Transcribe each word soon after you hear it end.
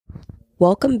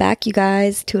Welcome back, you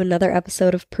guys, to another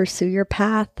episode of Pursue Your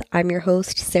Path. I'm your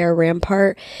host, Sarah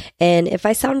Rampart, and if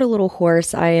I sound a little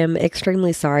hoarse, I am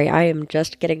extremely sorry. I am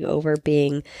just getting over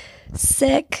being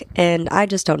sick, and I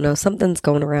just don't know. Something's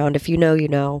going around. If you know, you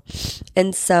know.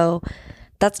 And so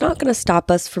that's not going to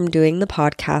stop us from doing the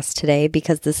podcast today,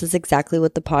 because this is exactly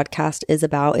what the podcast is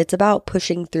about. It's about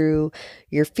pushing through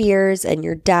your fears and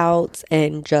your doubts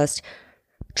and just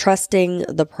trusting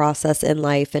the process in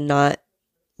life and not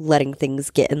letting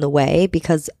things get in the way,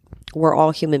 because we're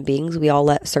all human beings. We all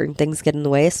let certain things get in the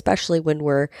way, especially when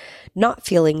we're not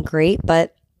feeling great,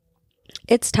 but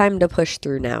it's time to push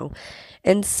through now.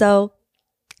 And so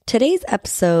today's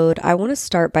episode, I want to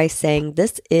start by saying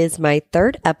this is my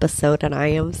third episode, and I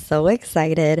am so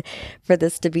excited for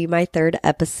this to be my third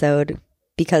episode,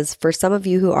 because for some of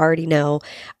you who already know,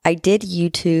 I did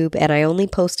YouTube and I only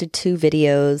posted 2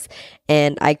 videos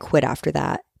and I quit after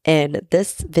that. And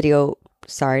this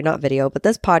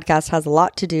podcast has a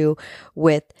lot to do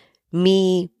with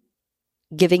me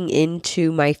giving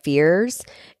into my fears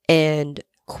and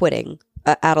quitting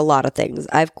at a lot of things.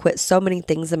 I've quit so many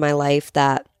things in my life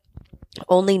that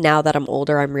only now that I'm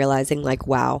older, I'm realizing like,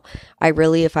 wow,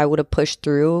 if I would have pushed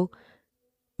through,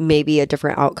 maybe a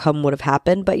different outcome would have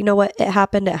happened. But you know what? It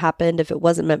happened. If it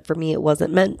wasn't meant for me, it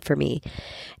wasn't meant for me.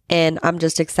 And I'm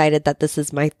just excited that this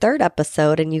is my third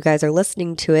episode and you guys are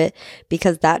listening to it,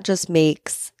 because that just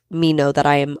makes me know that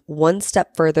I am one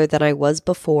step further than I was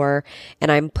before,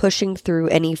 and I'm pushing through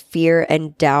any fear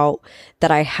and doubt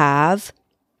that I have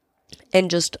and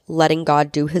just letting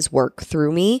God do his work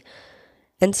through me.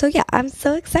 And so, yeah, I'm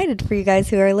so excited for you guys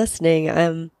who are listening.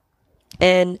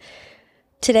 And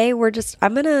today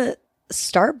I'm going to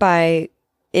start by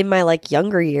in my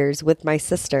younger years with my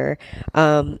sister.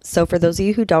 So for those of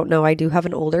you who don't know, I do have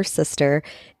an older sister,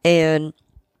 and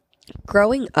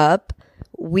growing up,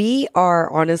 we are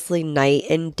honestly night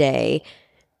and day.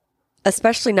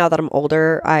 Especially now that I'm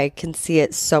older, I can see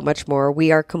it so much more.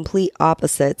 We are complete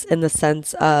opposites in the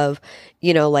sense of,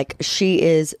 she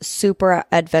is super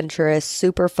adventurous,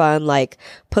 super fun,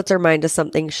 puts her mind to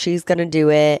something, she's going to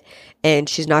do it, and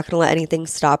she's not going to let anything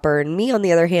stop her. And me, on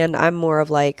the other hand, I'm more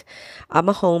of I'm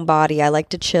a homebody. I like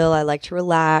to chill. I like to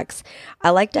relax.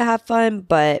 I like to have fun,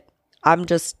 but I'm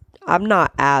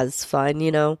not as fun,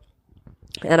 And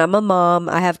I'm a mom.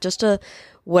 I have just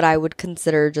what I would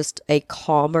consider just a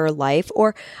calmer life,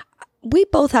 or we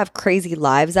both have crazy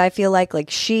lives. I feel like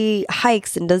she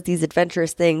hikes and does these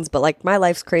adventurous things, but my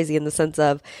life's crazy in the sense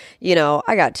of,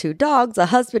 I got 2 dogs, a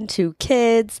husband, 2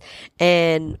 kids,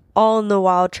 and all in the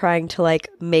while trying to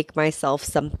make myself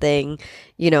something,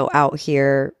 out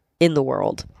here in the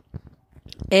world.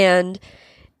 And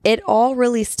it all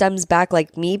really stems back,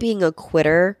 me being a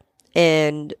quitter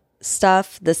and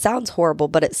stuff. This sounds horrible,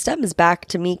 but it stems back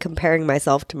to me comparing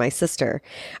myself to my sister.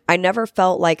 I never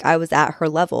felt like I was at her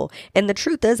level. And the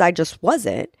truth is, I just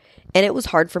wasn't. And it was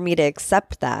hard for me to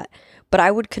accept that. But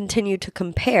I would continue to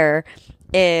compare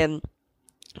and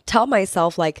tell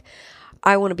myself,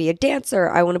 I want to be a dancer.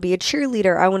 I want to be a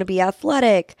cheerleader. I want to be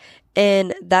athletic.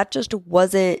 And that just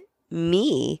wasn't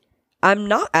me. I'm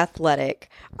not athletic.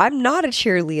 I'm not a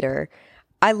cheerleader.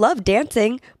 I love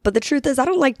dancing, but the truth is I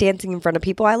don't like dancing in front of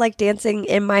people. I like dancing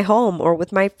in my home or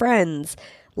with my friends,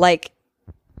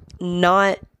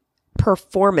 not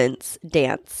performance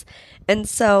dance. And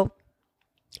so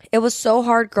it was so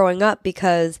hard growing up,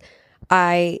 because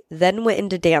I then went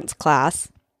into dance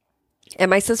class,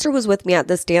 and my sister was with me at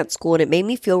this dance school, and it made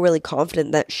me feel really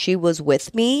confident that she was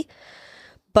with me.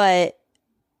 But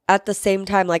at the same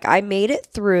time, I made it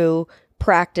through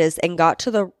practice and got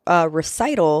to the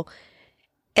recital,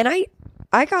 and I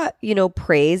got,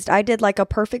 praised. I did a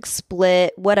perfect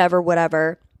split,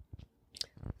 whatever.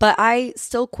 But I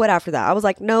still quit after that. I was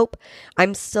like, nope,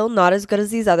 I'm still not as good as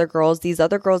these other girls. These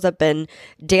other girls have been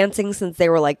dancing since they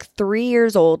were 3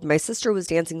 years old. My sister was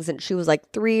dancing since she was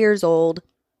 3 years old.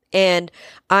 And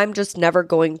I'm just never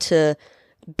going to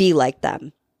be like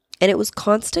them. And it was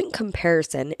constant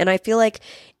comparison. And I feel like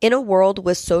in a world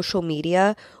with social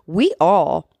media, we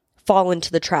all fall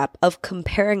into the trap of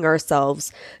comparing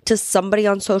ourselves to somebody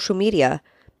on social media.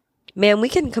 Man, we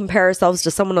can compare ourselves to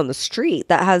someone on the street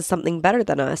that has something better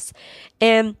than us.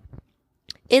 And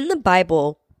in the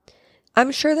Bible,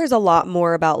 I'm sure there's a lot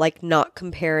more about not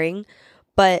comparing,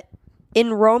 but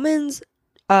in Romans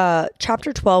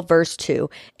chapter 12, verse 2,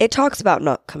 it talks about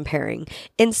not comparing.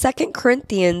 In 2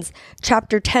 Corinthians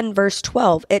chapter 10, verse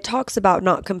 12, it talks about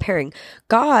not comparing.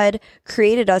 God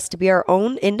created us to be our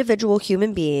own individual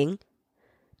human being,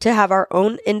 to have our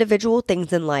own individual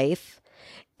things in life,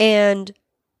 and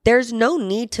there's no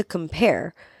need to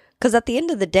compare, because at the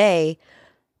end of the day,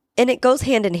 And it goes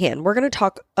hand in hand. We're going to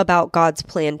talk about God's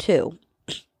plan too.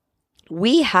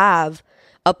 We have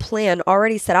a plan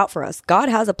already set out for us. God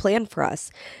has a plan for us.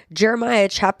 Jeremiah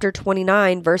chapter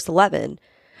 29, verse 11.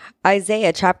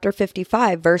 Isaiah chapter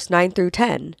 55, verse 9 through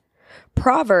 10.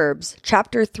 Proverbs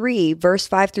chapter 3, verse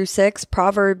 5 through 6.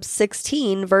 Proverbs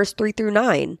 16, verse 3 through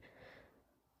 9.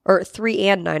 Or 3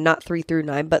 and 9, not 3 through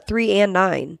 9, but 3 and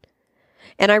 9.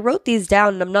 And I wrote these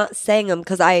down, and I'm not saying them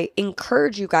because I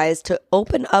encourage you guys to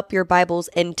open up your Bibles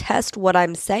and test what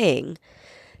I'm saying.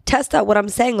 Test that what I'm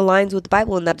saying aligns with the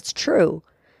Bible and that it's true.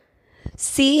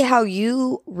 See how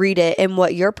you read it and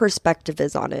what your perspective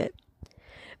is on it.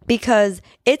 Because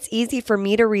it's easy for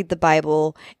me to read the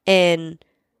Bible and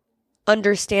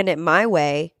understand it my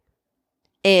way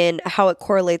and how it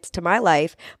correlates to my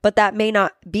life, but that may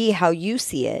not be how you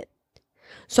see it.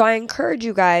 So I encourage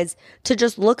you guys to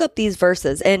just look up these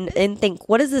verses and think,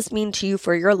 what does this mean to you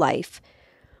for your life?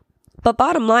 But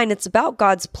bottom line, it's about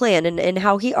God's plan and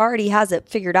how he already has it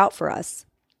figured out for us.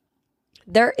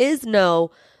 There is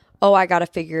no, oh, I got to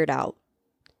figure it out.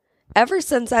 Ever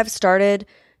since I've started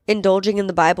indulging in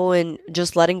the Bible and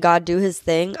just letting God do his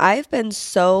thing, I've been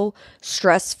so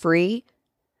stress-free.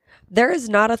 There is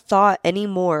not a thought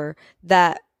anymore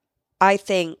that I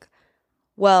think,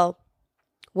 well,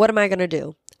 what am I going to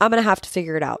do? I'm going to have to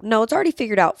figure it out. No, it's already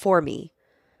figured out for me.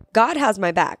 God has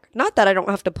my back. Not that I don't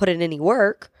have to put in any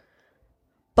work,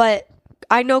 but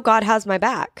I know God has my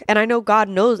back, and I know God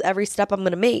knows every step I'm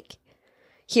going to make.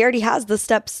 He already has the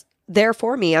steps there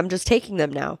for me. I'm just taking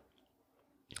them now.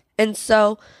 And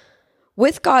so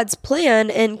with God's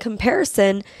plan and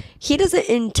comparison, he doesn't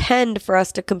intend for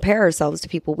us to compare ourselves to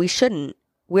people. We shouldn't.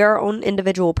 We're our own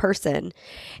individual person.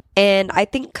 And I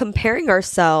think comparing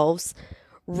ourselves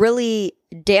really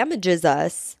damages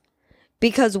us,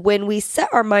 because when we set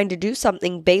our mind to do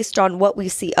something based on what we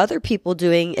see other people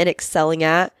doing and excelling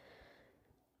at,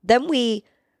 then we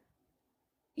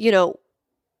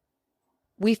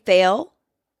fail,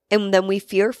 and then we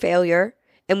fear failure,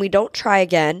 and we don't try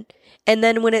again. And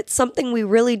then when it's something we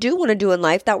really do want to do in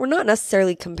life that we're not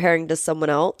necessarily comparing to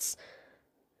someone else,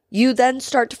 you then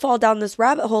start to fall down this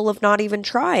rabbit hole of not even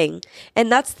trying.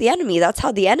 And that's the enemy. That's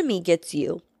how the enemy gets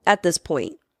you at this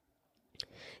point.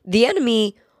 The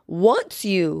enemy wants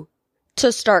you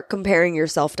to start comparing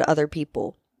yourself to other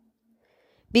people,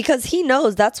 because he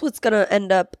knows that's what's going to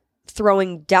end up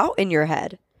throwing doubt in your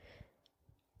head.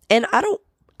 And I don't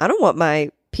want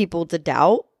my people to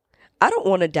doubt. I don't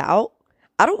want to doubt.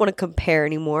 I don't want to compare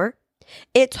anymore.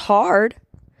 It's hard.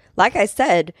 Like I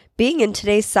said, being in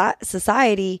today's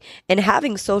society and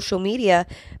having social media,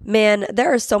 man,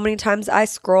 there are so many times I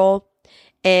scroll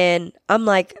and I'm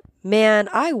like, man,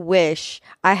 I wish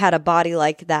I had a body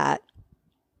like that.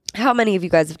 How many of you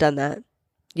guys have done that?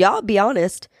 Y'all be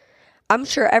honest. I'm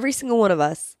sure every single one of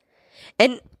us.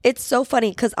 And it's so funny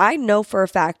because I know for a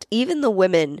fact, even the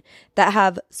women that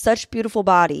have such beautiful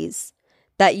bodies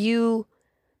that you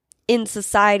in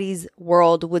society's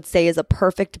world would say is a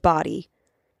perfect body,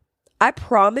 I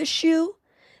promise you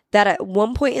that at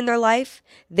one point in their life,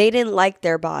 they didn't like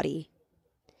their body.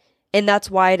 And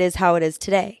that's why it is how it is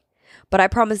today. But I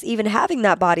promise, even having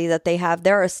that body that they have,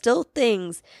 there are still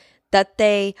things that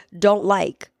they don't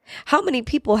like. How many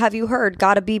people have you heard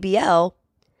got a BBL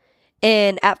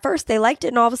and at first they liked it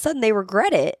and all of a sudden they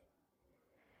regret it?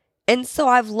 And so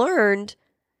I've learned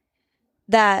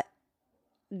that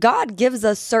God gives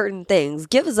us certain things,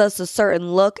 gives us a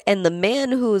certain look, and the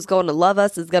man who is going to love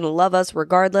us is going to love us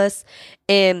regardless.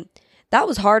 And that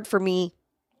was hard for me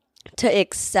to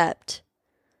accept.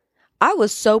 I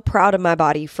was so proud of my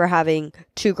body for having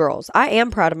 2 girls. I am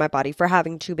proud of my body for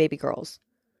having 2 baby girls.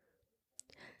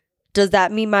 Does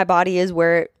that mean my body is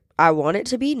where I want it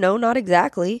to be? No, not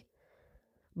exactly.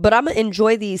 But I'm going to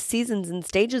enjoy these seasons and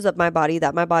stages of my body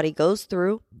that my body goes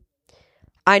through.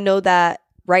 I know that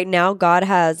right now God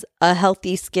has a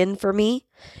healthy skin for me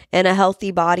and a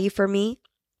healthy body for me.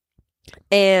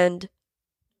 And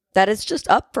that it's just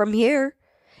up from here.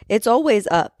 It's always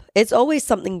up. It's always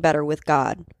something better with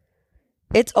God.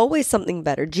 It's always something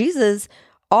better. Jesus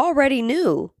already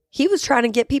knew. He was trying to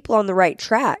get people on the right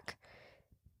track.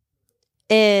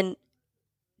 And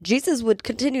Jesus would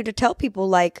continue to tell people,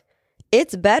 like,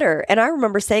 it's better. And I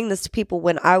remember saying this to people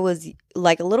when I was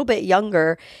like a little bit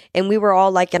younger and we were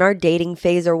all like in our dating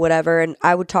phase or whatever. And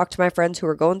I would talk to my friends who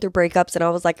were going through breakups and I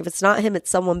was like, if it's not him, it's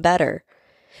someone better.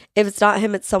 If it's not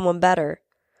him, it's someone better.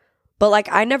 But like,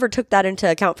 I never took that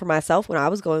into account for myself when I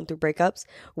was going through breakups.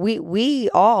 We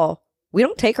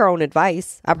don't take our own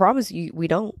advice. I promise you, we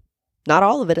don't. Not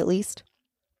all of it, at least.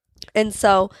 And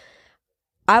so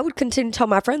I would continue to tell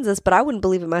my friends this, but I wouldn't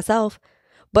believe it myself.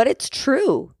 But it's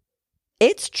true.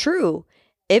 it's true.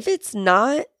 If it's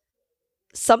not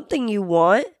something you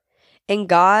want and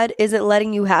God isn't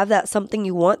letting you have that something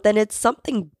you want, then it's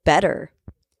something better.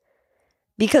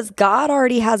 Because God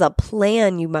already has a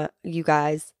plan, you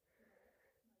guys.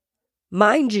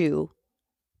 Mind you,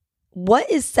 what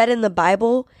is said in the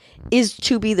Bible is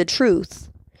to be the truth,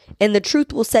 and the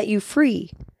truth will set you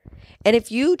free. And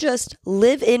if you just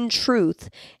live in truth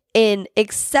and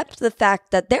accept the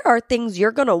fact that there are things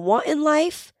you're going to want in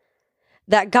life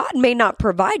that God may not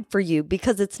provide for you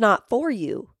because it's not for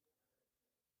you.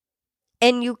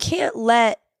 And you can't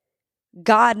let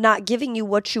God not giving you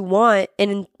what you want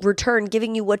and in return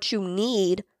giving you what you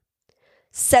need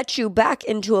set you back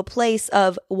into a place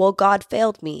of, well, God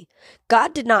failed me.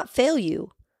 God did not fail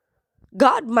you.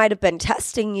 God might have been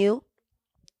testing you.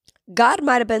 God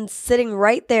might have been sitting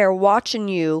right there watching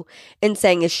you and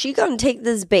saying, is she going to take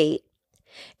this bait?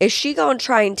 Is she going to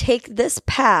try and take this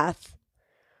path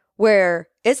where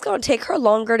it's going to take her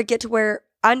longer to get to where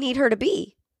I need her to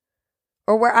be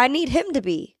or where I need him to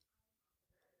be?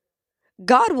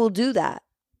 God will do that.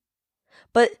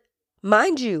 But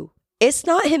mind you, it's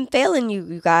not him failing you,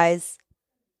 you guys.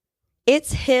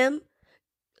 It's him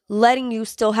letting you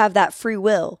still have that free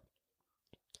will.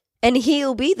 And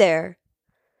he'll be there.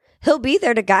 He'll be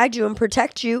there to guide you and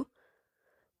protect you.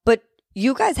 But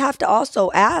you guys have to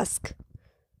also ask.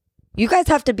 You guys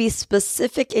have to be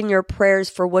specific in your prayers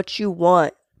for what you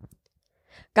want.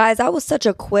 Guys, I was such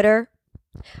a quitter.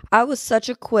 I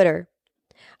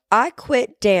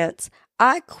quit dance.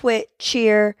 I quit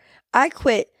cheer. I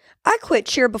quit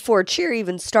cheer before cheer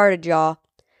even started, y'all.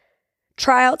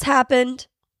 Tryouts happened.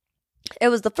 It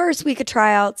was the first week of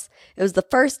tryouts. It was the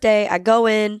first day. I go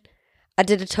in. I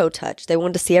did a toe touch. They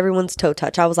wanted to see everyone's toe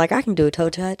touch. I was like, I can do a toe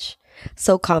touch.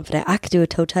 So confident. I could do a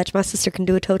toe touch. My sister can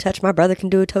do a toe touch. My brother can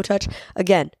do a toe touch.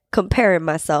 Again, comparing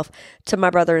myself to my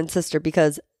brother and sister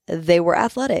because they were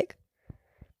athletic.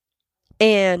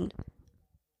 And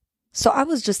so I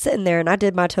was just sitting there and I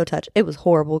did my toe touch. It was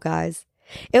horrible, guys.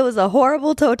 It was a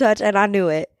horrible toe touch and I knew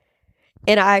it.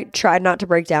 And I tried not to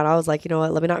break down. I was like, you know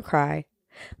what? Let me not cry.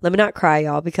 Let me not cry,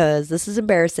 y'all, because this is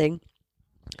embarrassing.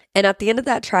 And at the end of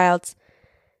that tryouts,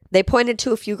 they pointed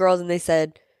to a few girls and they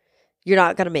said, you're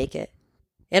not going to make it.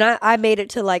 And I made it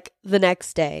to like the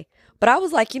next day. But I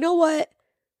was like, you know what?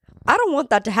 I don't want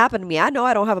that to happen to me. I know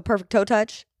I don't have a perfect toe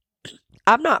touch.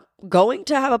 I'm not going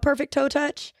to have a perfect toe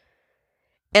touch.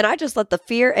 And I just let the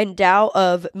fear and doubt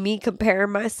of me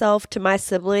comparing myself to my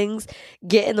siblings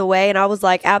get in the way. And I was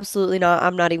like, absolutely not.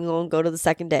 I'm not even going to go to the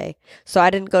second day. So I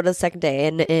didn't go to the second day.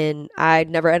 And I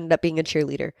never ended up being a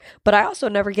cheerleader. But I also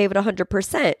never gave it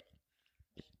 100%.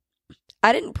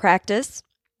 I didn't practice.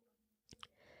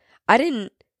 I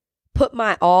didn't put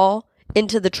my all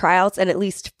into the tryouts and at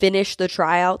least finish the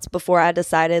tryouts before I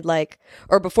decided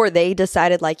before they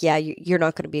decided yeah, you're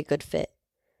not going to be a good fit.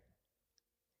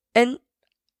 And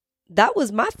that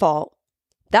was my fault.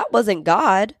 That wasn't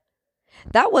God.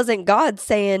 That wasn't God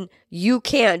saying you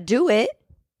can't do it.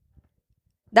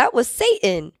 That was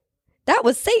Satan. That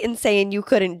was Satan saying you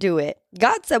couldn't do it.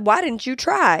 God said, why didn't you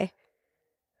try?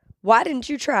 Why didn't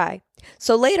you try?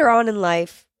 So later on in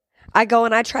life, I go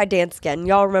and I try dance again.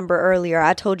 Y'all remember earlier,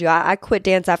 I told you I quit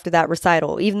dance after that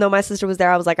recital. Even though my sister was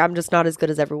there, I was like, I'm just not as good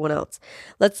as everyone else.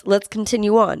 Let's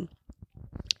continue on.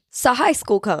 So high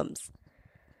school comes.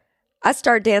 I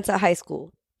start dance at high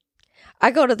school.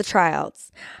 I go to the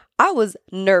tryouts. I was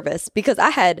nervous because I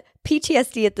had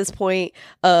PTSD at this point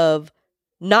of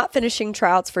not finishing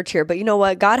tryouts for cheer. But you know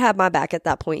what? God had my back at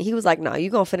that point. He was like, no,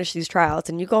 you're going to finish these tryouts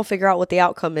and you're going to figure out what the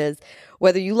outcome is,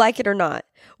 whether you like it or not,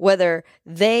 whether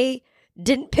they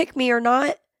didn't pick me or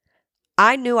not.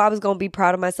 I knew I was going to be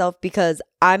proud of myself because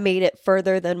I made it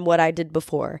further than what I did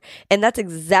before. And that's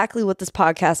exactly what this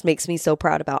podcast makes me so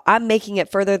proud about. I'm making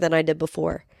it further than I did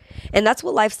before. And that's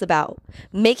what life's about.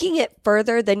 Making it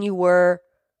further than you were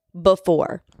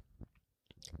before.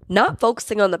 Not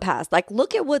focusing on the past.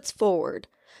 Look at what's forward.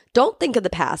 Don't think of the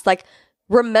past.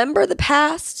 Remember the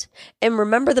past and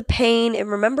remember the pain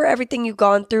and remember everything you've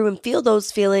gone through and feel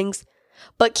those feelings.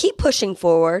 But keep pushing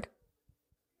forward.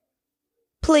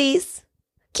 Please.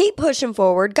 Keep pushing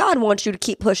forward. God wants you to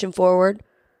keep pushing forward.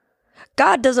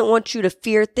 God doesn't want you to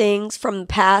fear things from the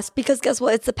past because guess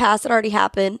what? It's the past that already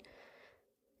happened.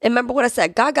 And remember what I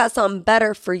said, God got something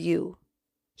better for you.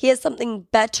 He has something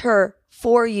better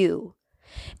for you.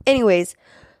 Anyways,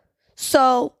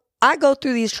 so I go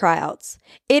through these tryouts.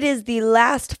 It is the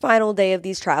last final day of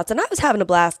these tryouts. And I was having a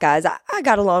blast, guys. I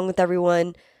got along with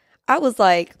everyone. I was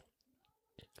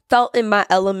felt in my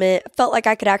element, felt like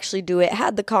I could actually do it,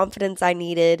 had the confidence I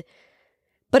needed.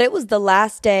 But it was the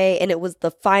last day and it was the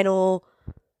final,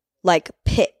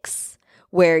 picks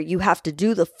where you have to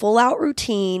do the full out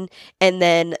routine, and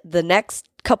then the next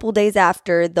couple days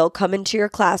after, they'll come into your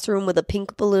classroom with a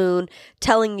pink balloon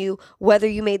telling you whether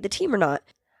you made the team or not.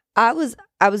 I was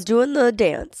doing the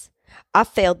dance. I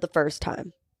failed the first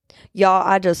time. Y'all,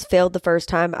 I just failed the first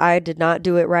time. I did not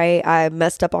do it right. I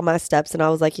messed up on my steps, and I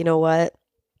was like, you know what?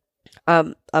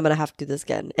 I'm going to have to do this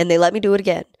again. And they let me do it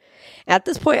again. At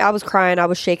this point, I was crying. I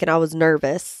was shaking. I was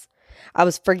nervous. I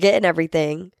was forgetting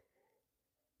everything.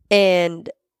 And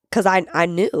because I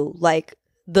knew, like,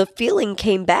 the feeling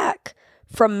came back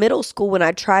from middle school when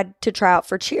I tried to try out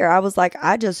for cheer. I was like,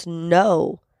 I just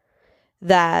know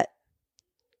that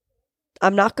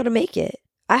I'm not going to make it.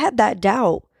 I had that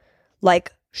doubt,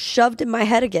 like, shoved in my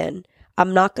head again.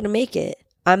 I'm not going to make it.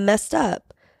 I messed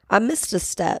up. I missed a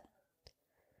step.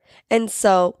 And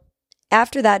so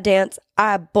after that dance,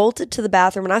 I bolted to the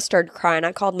bathroom and I started crying.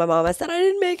 I called my mom. I said, I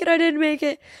didn't make it. I didn't make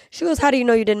it. She goes, how do you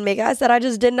know you didn't make it? I said, I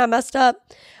just didn't. I messed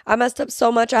up. I messed up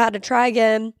so much. I had to try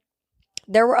again.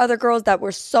 There were other girls that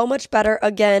were so much better.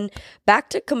 Again, back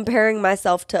to comparing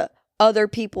myself to other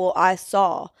people I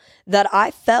saw that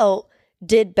I felt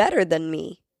did better than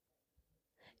me.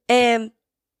 And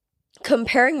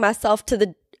comparing myself to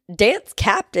the dance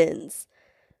captains.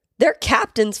 They're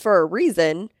captains for a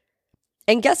reason.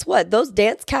 And guess what? Those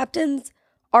dance captains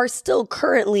are still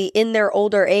currently in their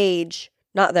older age.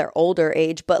 Not their older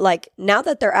age, but like now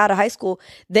that they're out of high school,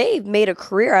 they've made a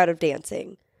career out of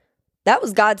dancing. That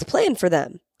was God's plan for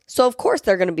them. So of course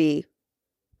they're going to be,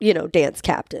 dance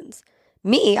captains.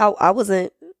 Me, I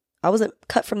wasn't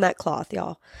cut from that cloth,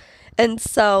 y'all. And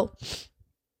so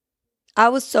I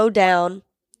was so down,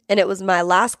 and it was my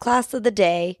last class of the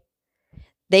day.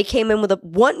 They came in with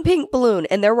one pink balloon,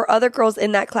 and there were other girls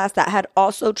in that class that had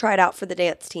also tried out for the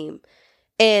dance team.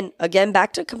 And again,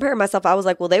 back to compare myself, I was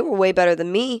like, well, they were way better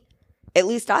than me. At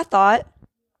least I thought.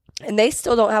 And they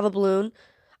still don't have a balloon.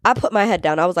 I put my head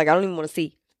down. I was like, I don't even want to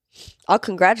see. I'll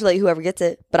congratulate whoever gets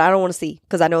it, but I don't want to see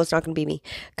because I know it's not going to be me.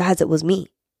 Guys, it was me.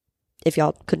 If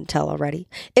y'all couldn't tell already,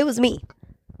 it was me.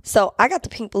 So I got the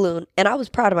pink balloon, and I was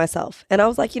proud of myself. And I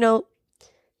was like,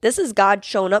 this is God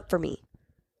showing up for me.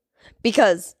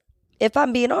 Because if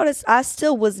I'm being honest, I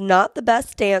still was not the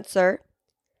best dancer.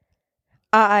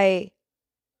 I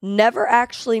never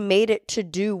actually made it to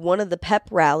do one of the pep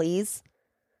rallies.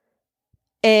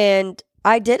 And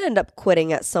I did end up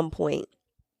quitting at some point.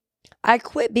 I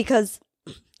quit because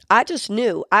I just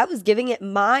knew I was giving it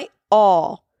my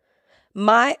all.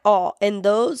 And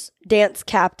those dance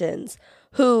captains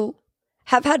who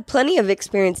have had plenty of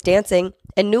experience dancing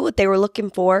and knew what they were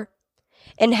looking for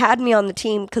and had me on the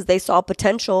team because they saw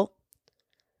potential.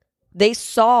 They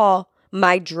saw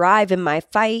my drive and my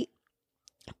fight,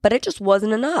 but it just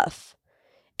wasn't enough.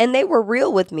 And they were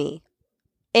real with me.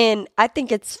 And I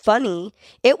think it's funny.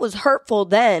 It was hurtful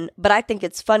then, but I think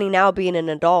it's funny now being an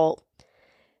adult.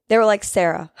 They were like,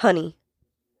 Sarah, honey,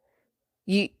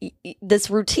 you this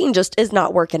routine just is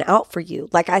not working out for you.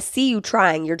 Like, I see you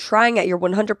trying. You're trying at your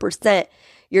 100%.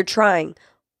 You're trying,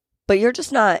 but you're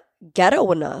just not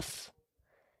ghetto enough.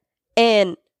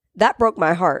 And that broke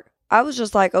my heart. I was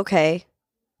just like, okay,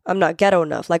 I'm not ghetto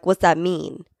enough. Like, what's that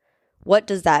mean? What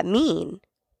does that mean?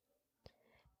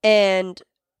 And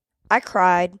I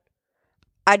cried.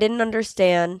 I didn't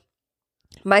understand.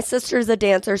 My sister's a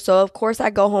dancer, so of course I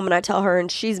go home and I tell her,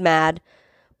 and she's mad.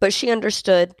 But she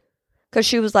understood because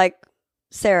she was like,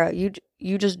 Sarah,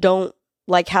 you just don't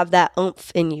like have that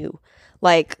oomph in you.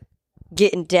 Like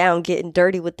getting down, getting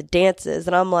dirty with the dances.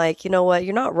 And I'm like, you know what?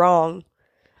 You're not wrong.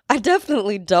 I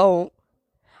definitely don't.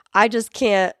 I just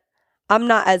can't. I'm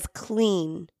not as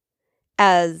clean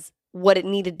as what it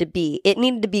needed to be. It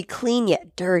needed to be clean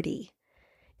yet dirty.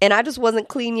 And I just wasn't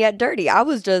clean yet dirty. I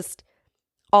was just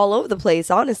all over the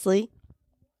place, honestly.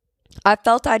 I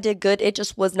felt I did good. It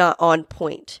just was not on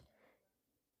point.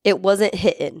 It wasn't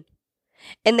hitting.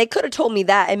 And they could have told me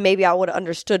that and maybe I would have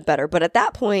understood better. But at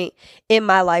that point in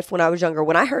my life when I was younger,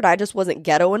 when I heard I just wasn't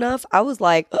ghetto enough, I was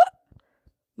like, ugh,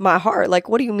 my heart. Like,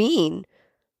 what do you mean?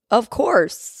 Of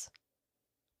course.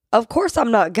 Of course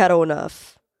I'm not ghetto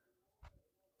enough.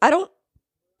 I don't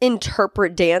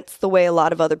interpret dance the way a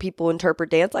lot of other people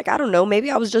interpret dance. Like, I don't know. Maybe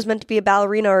I was just meant to be a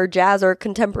ballerina or a jazz or a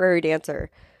contemporary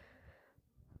dancer.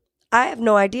 I have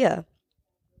no idea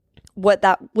what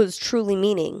that was truly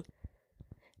meaning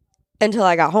until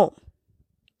I got home.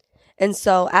 And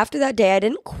so after that day, I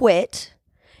didn't quit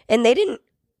and they didn't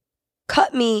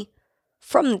cut me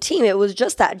from the team. It was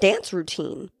just that dance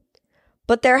routine.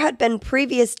 But there had been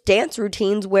previous dance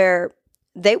routines where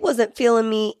they wasn't feeling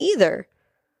me either.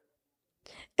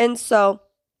 And so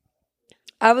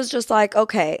I was just like,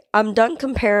 okay, I'm done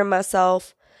comparing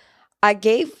myself. I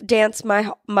gave dance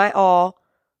my all.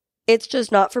 It's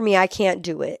just not for me. I can't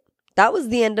do it. That was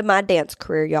the end of my dance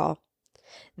career, y'all.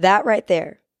 That right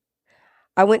there.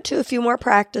 I went to a few more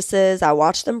practices. I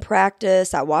watched them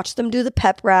practice. I watched them do the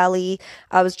pep rally.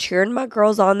 I was cheering my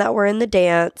girls on that were in the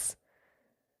dance.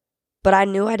 But I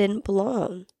knew I didn't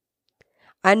belong.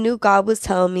 I knew God was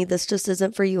telling me, this just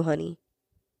isn't for you, honey.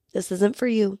 This isn't for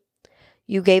you.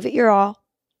 You gave it your all.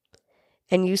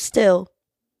 And you still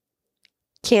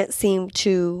can't seem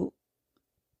to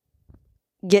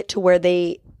get to where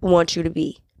they want you to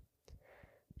be.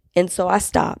 And so I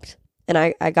stopped. And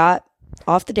I got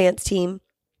off the dance team.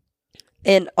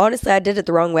 And honestly, I did it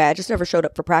the wrong way. I just never showed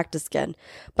up for practice again.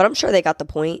 But I'm sure they got the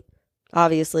point,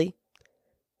 obviously.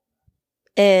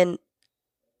 And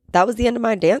that was the end of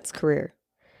my dance career.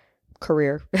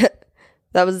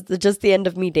 That was just the end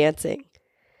of me dancing.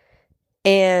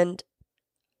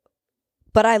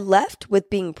 But I left with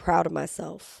being proud of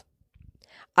myself.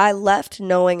 I left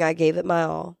knowing I gave it my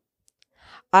all.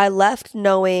 I left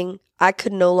knowing I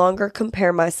could no longer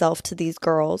compare myself to these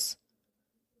girls.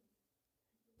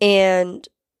 And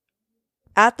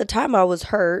at the time I was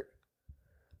hurt,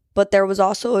 but there was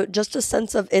also just a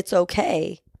sense of it's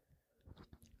okay.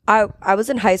 I was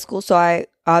in high school, so I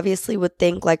obviously would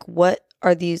think, like, what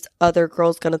are these other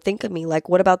girls going to think of me? Like,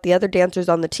 what about the other dancers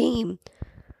on the team?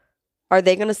 Are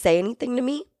they going to say anything to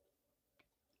me?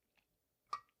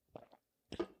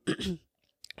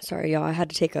 Sorry, y'all. I had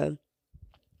to take a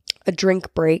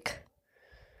drink break.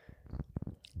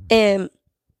 And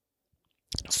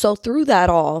so through that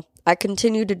all, I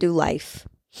continued to do life.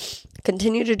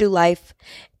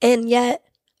 And yet,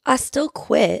 I still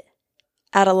quit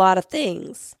at a lot of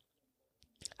things.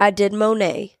 I did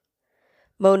Monet.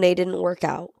 Monet didn't work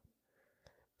out.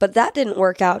 But that didn't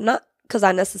work out, not because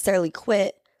I necessarily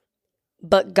quit,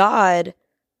 but God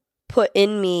put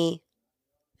in me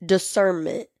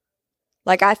discernment.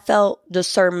 Like, I felt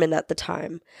discernment at the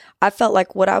time. I felt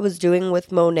like what I was doing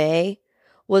with Monet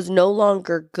was no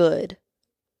longer good.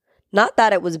 Not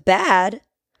that it was bad,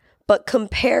 but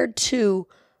compared to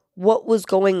what was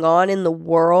going on in the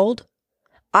world,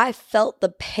 I felt the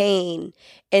pain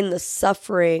and the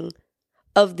suffering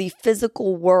of the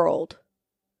physical world.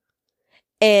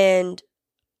 And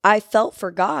I felt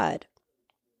for God.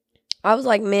 I was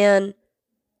like, man,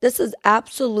 this is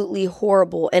absolutely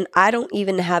horrible. And I don't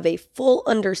even have a full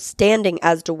understanding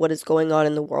as to what is going on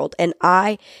in the world. And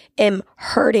I am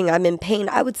hurting. I'm in pain.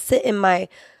 I would sit in my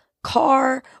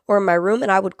car or in my room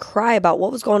and I would cry about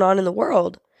what was going on in the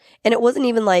world. And it wasn't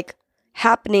even like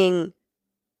happening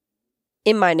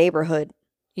in my neighborhood.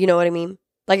 You know what I mean?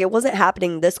 Like, it wasn't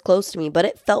happening this close to me, but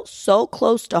it felt so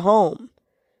close to home.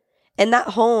 And that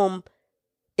home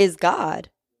is God.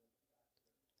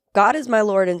 God is my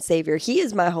Lord and Savior. He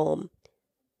is my home,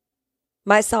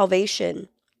 my salvation.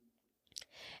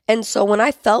 And so when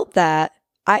I felt that,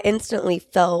 I instantly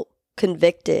felt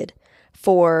convicted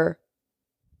for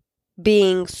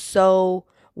being so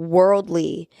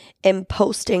worldly and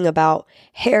posting about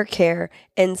hair care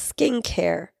and skin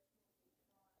care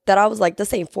that I was like,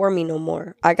 this ain't for me no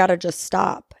more. I gotta just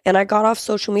stop. And I got off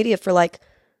social media for like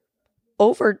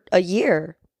over a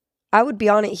year. I would be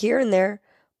on it here and there,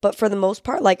 but for the most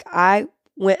part, like, I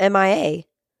went MIA.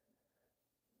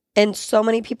 And so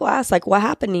many people asked, like, what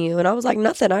happened to you? And I was like,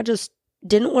 nothing. I just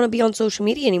didn't want to be on social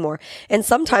media anymore. And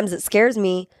sometimes it scares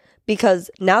me because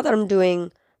now that I'm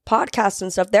doing podcasts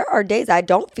and stuff, there are days I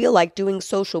don't feel like doing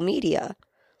social media.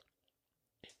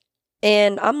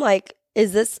 And I'm like,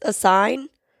 is this a sign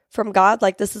from God?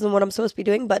 Like, this isn't what I'm supposed to be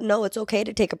doing? But no, it's okay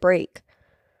to take a break.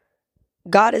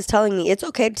 God is telling me it's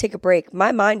okay to take a break.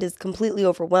 My mind is completely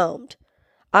overwhelmed.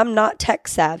 I'm not tech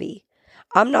savvy.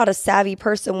 I'm not a savvy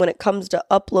person when it comes to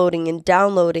uploading and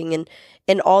downloading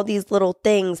and all these little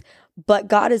things. But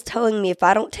God is telling me if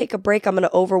I don't take a break, I'm going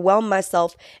to overwhelm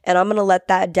myself and I'm going to let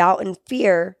that doubt and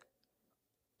fear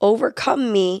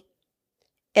overcome me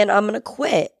and I'm going to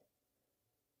quit.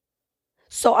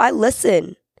 So I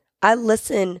listen. I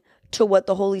listen to what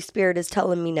the Holy Spirit is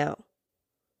telling me now.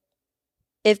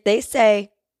 If they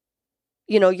say,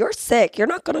 you know, you're sick, you're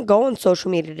not going to go on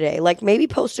social media today. Like, maybe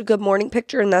post a good morning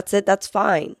picture and that's it. That's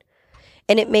fine.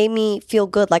 And it made me feel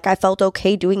good. Like, I felt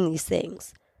okay doing these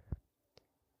things.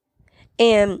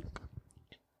 And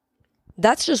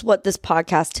that's just what this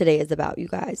podcast today is about, you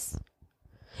guys.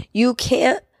 You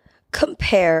can't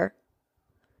compare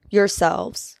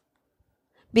yourselves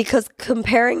because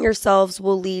comparing yourselves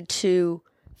will lead to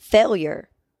failure.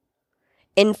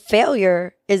 And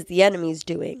failure is the enemy's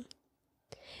doing.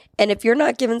 And if you're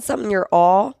not giving something your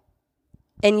all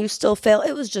and you still fail,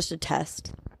 it was just a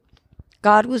test.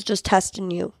 God was just testing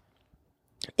you.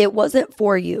 It wasn't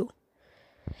for you.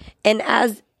 And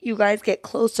as you guys get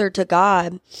closer to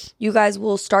God, you guys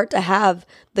will start to have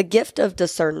the gift of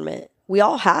discernment. We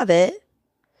all have it.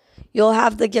 You'll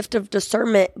have the gift of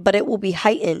discernment, but it will be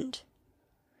heightened.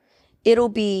 It'll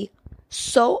be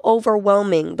so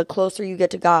overwhelming the closer you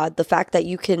get to God, the fact that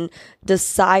you can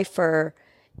decipher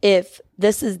if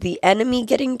this is the enemy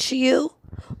getting to you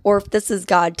or if this is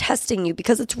God testing you,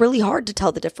 because it's really hard to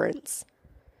tell the difference.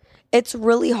 It's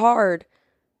really hard,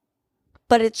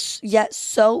 but it's yet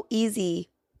so easy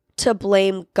to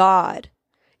blame God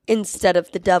instead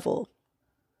of the devil.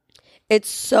 It's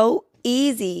so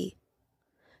easy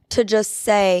to just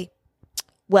say,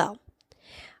 well,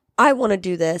 I want to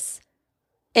do this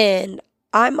and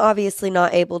I'm obviously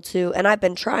not able to, and I've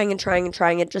been trying and trying and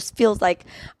trying. It just feels like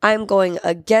I'm going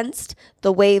against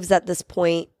the waves at this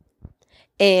point,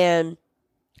 and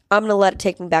I'm going to let it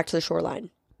take me back to the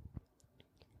shoreline.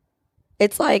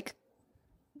 It's like,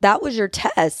 that was your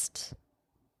test.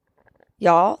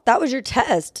 Y'all, that was your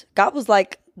test. God was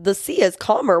like, the sea is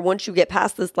calmer once you get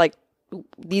past this, like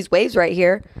these waves right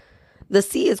here. The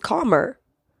sea is calmer,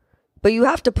 but you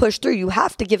have to push through. You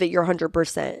have to give it your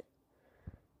 100%.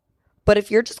 But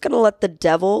if you're just going to let the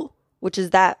devil, which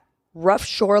is that rough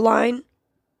shoreline,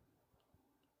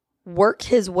 work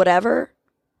his whatever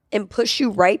and push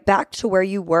you right back to where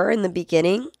you were in the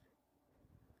beginning,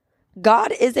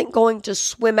 God isn't going to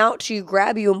swim out to you,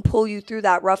 grab you, and pull you through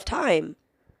that rough time.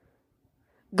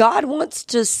 God wants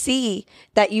to see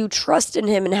that you trust in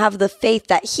him and have the faith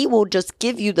that he will just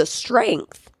give you the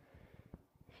strength.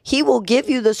 He will give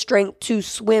you the strength to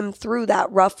swim through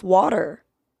that rough water.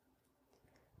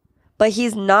 But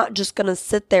he's not just going to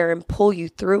sit there and pull you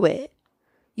through it.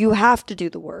 You have to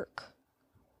do the work.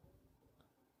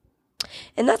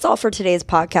 And that's all for today's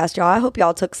podcast, y'all. I hope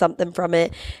y'all took something from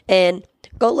it. And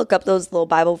go look up those little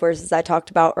Bible verses I talked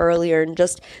about earlier and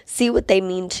just see what they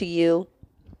mean to you.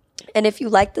 And if you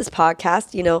like this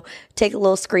podcast, take a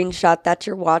little screenshot that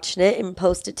you're watching it and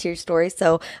post it to your story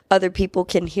so other people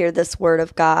can hear this word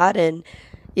of God and,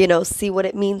 see what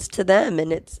it means to them.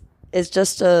 And it's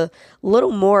just a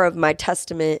little more of my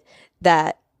testament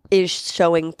that is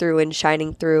showing through and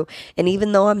shining through. And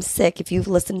even though I'm sick, if you've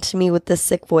listened to me with this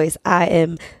sick voice, I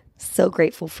am so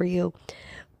grateful for you.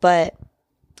 But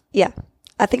yeah,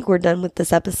 I think we're done with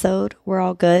this episode. We're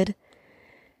all good.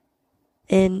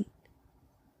 And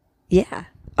yeah,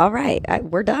 all right,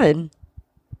 we're done.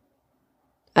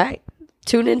 All right,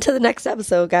 tune into the next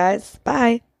episode, guys.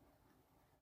 Bye.